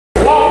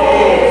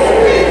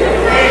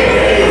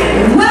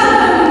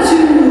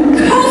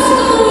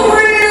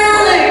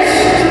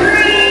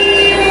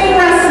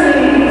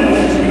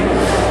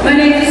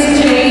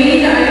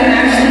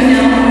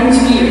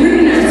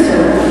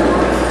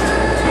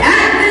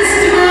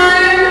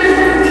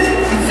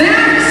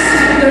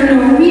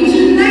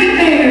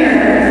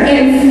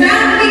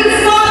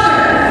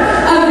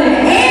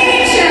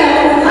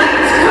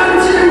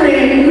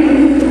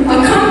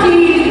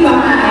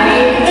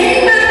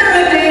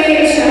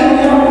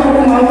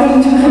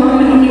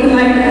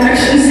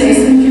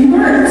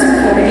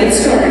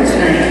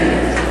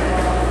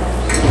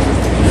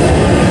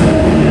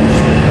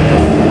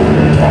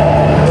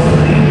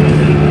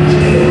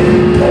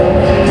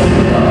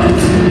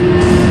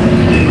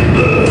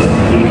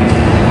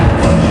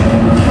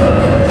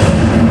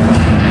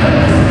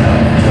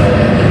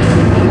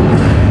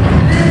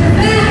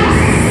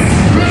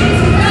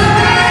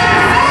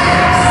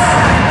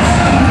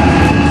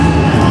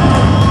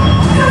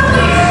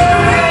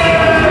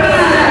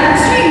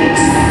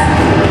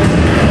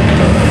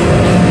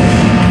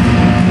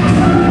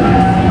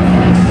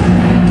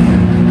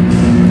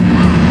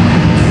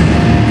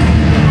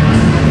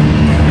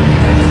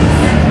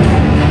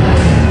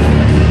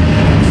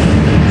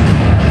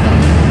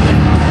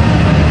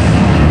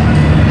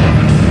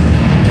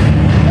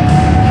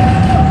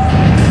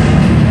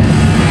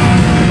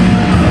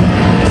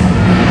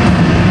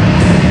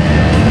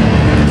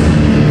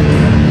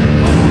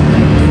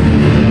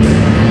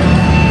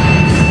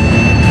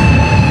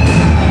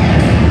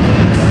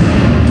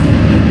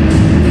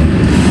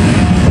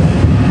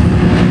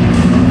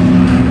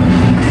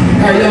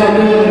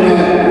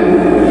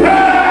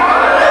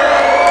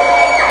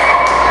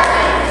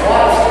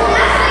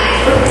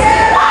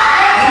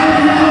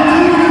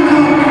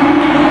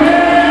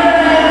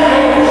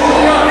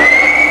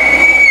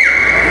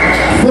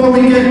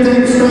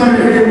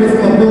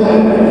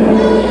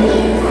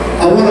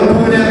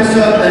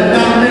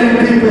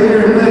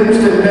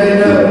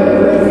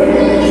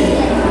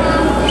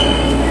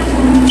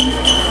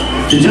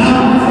Good job. Good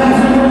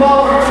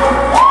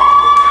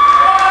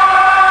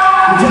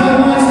job,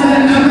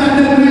 Williamston. I'm not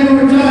going to be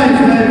overtimes,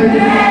 baby.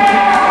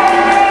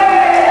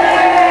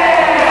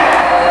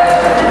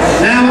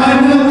 Now, I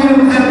know we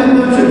don't have a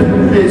bunch of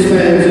Biz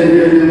fans in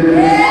here, do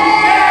we?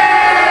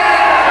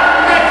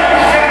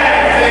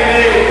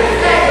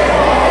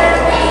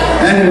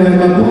 Anyway,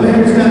 my boy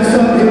here's got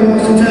something he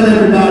wants to tell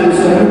everybody,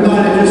 so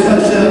everybody just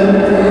hush up,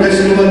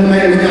 listen to what the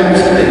man's got to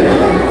say.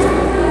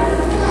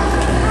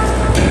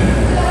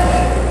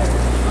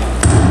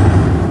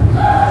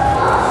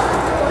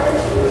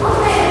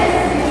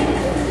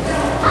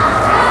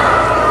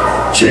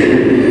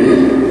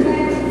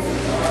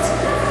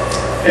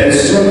 As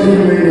some of you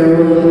may know,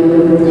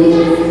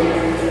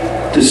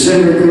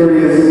 December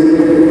 30th,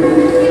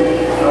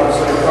 I was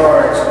in a car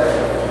accident.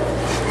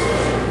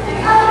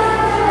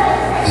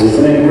 Is the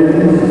thing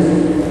working?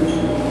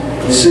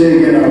 I'll say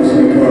again, I was in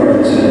a car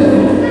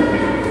accident.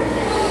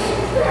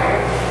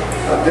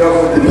 I've dealt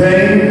with the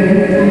pain,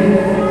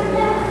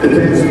 the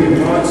past few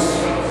months,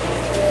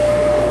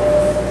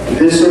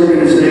 this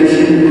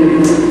organization,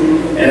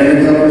 and a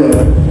couple of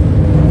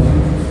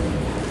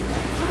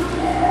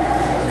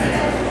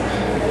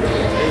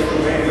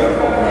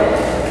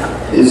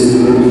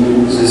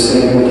Is this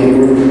thing going to keep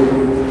working?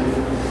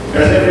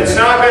 Because if it's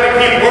not going to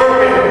keep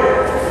working,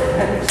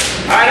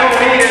 I don't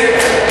need it.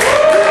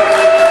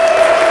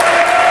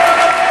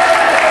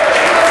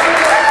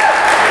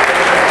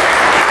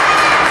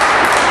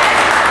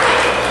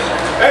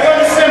 Back on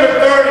December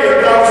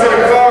 30th, I was in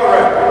a car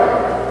wreck.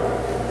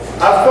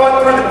 I've fought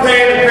through the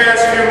pain the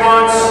past few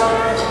months.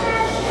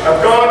 I've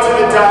gone to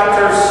the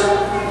doctors,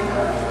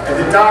 and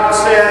the doctor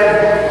said,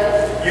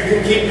 you can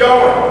keep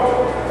going.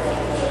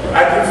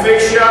 I can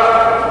fix you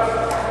up.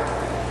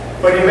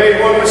 But he made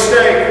one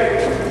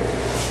mistake.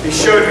 He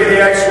showed me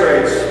the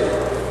x-rays.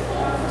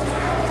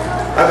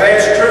 I've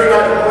asked Drew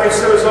not to place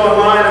those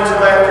online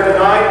until after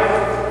tonight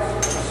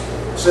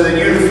so that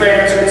you, the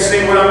fans, can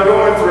see what I'm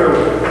going through.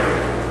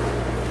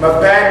 My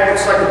back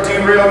looks like a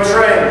derailed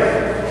train.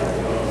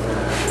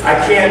 I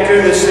can't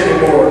do this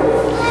anymore.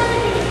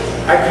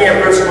 I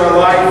can't risk my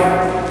life.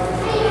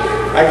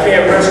 I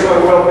can't risk my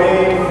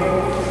well-being.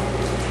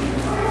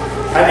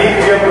 I need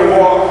to be able to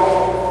walk.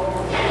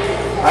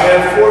 I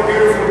have 4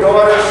 beautiful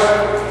daughters,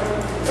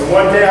 and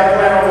one day I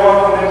plan on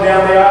walking them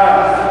down the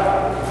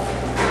aisle.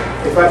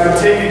 If I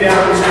continue down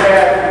this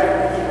path,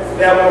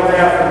 that won't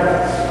happen.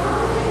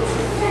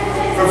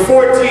 For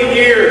 14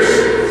 years,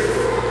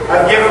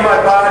 I've given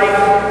my body,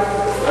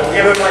 I've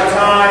given my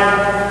time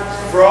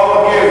for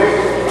all of you.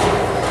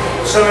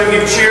 Some of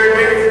you cheered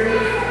me,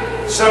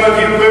 some of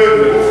you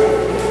booed me.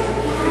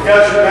 It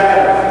doesn't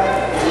matter.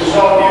 It was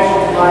all music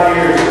to my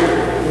ears.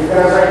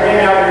 Because I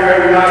came out here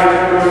every night to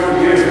do it for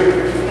you.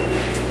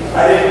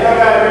 I didn't come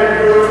out here to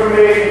do it for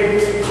me.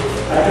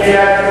 I came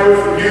out to do it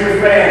for you, the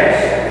fans.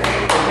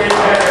 I came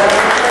out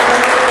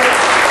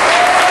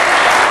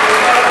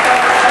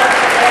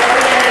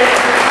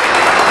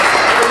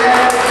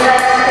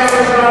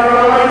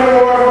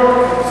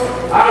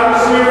I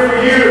was here for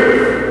you.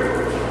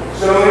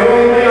 So the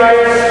only thing I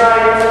ask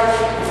tonight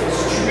is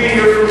that you be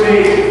here for me.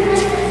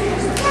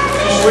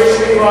 Just wish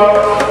me love.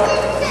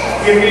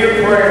 Give me your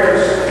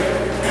prayers.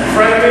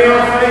 Friend me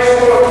on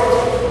Facebook.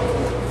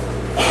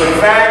 But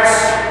Vax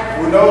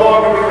will no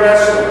longer be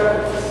wrestling.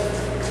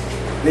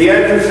 The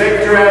end of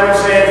Victor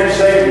Alexander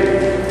Xavier.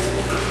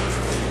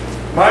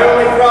 My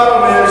only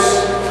problem is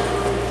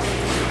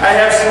I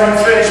have some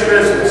unfinished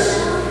business.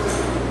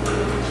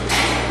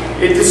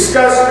 It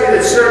disgusts me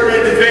that certain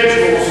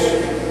individuals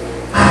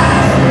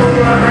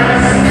who are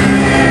wrestling.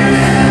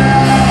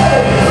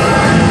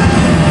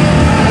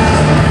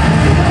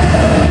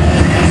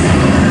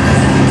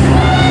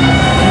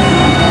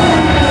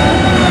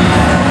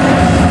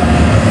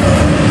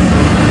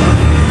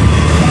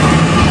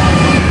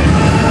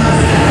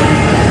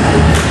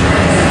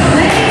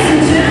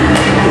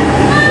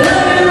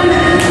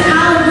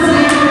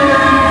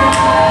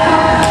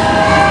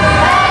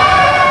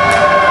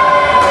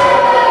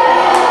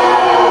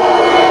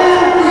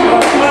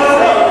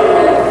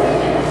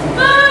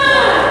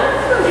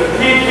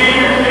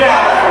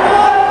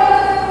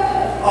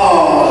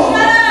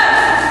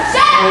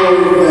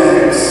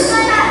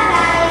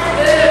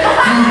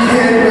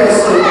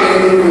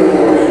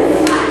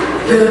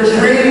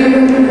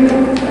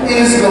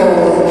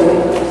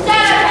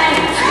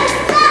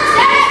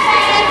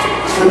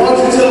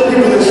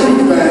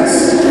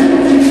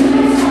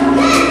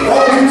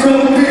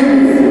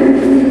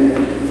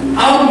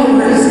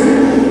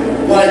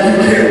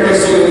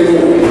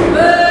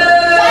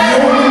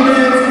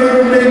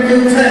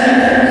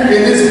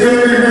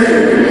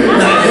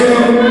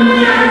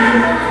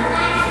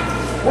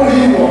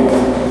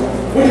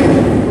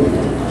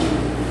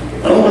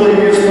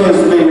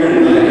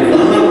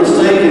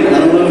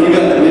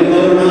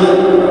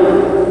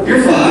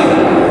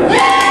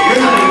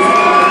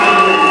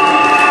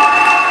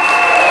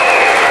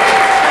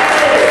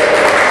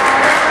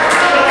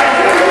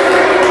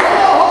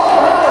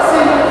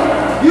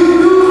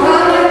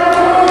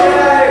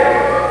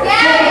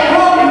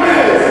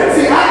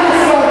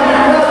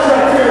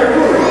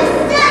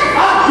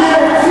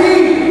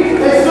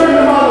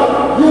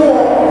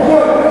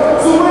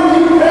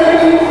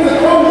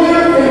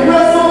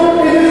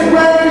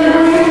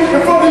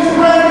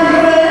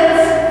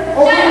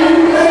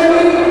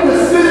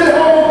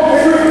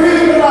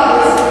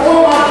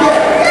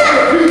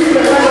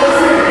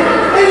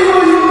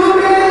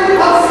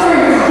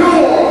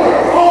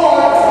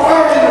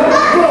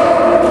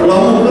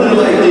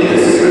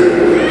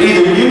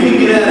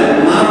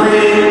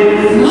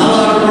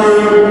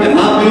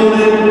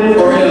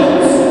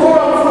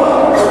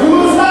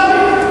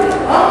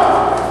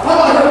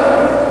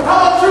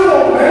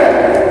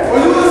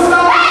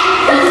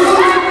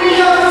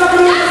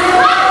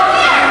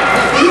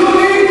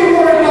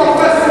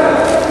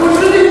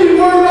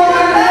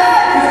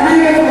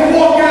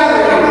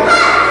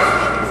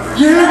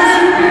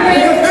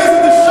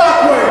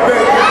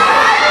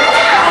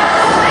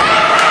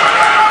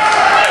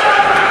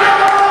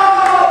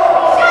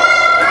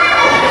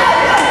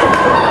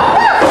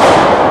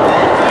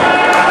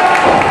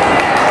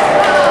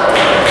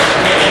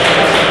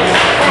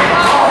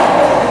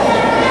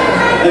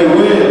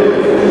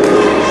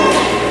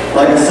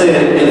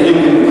 say it.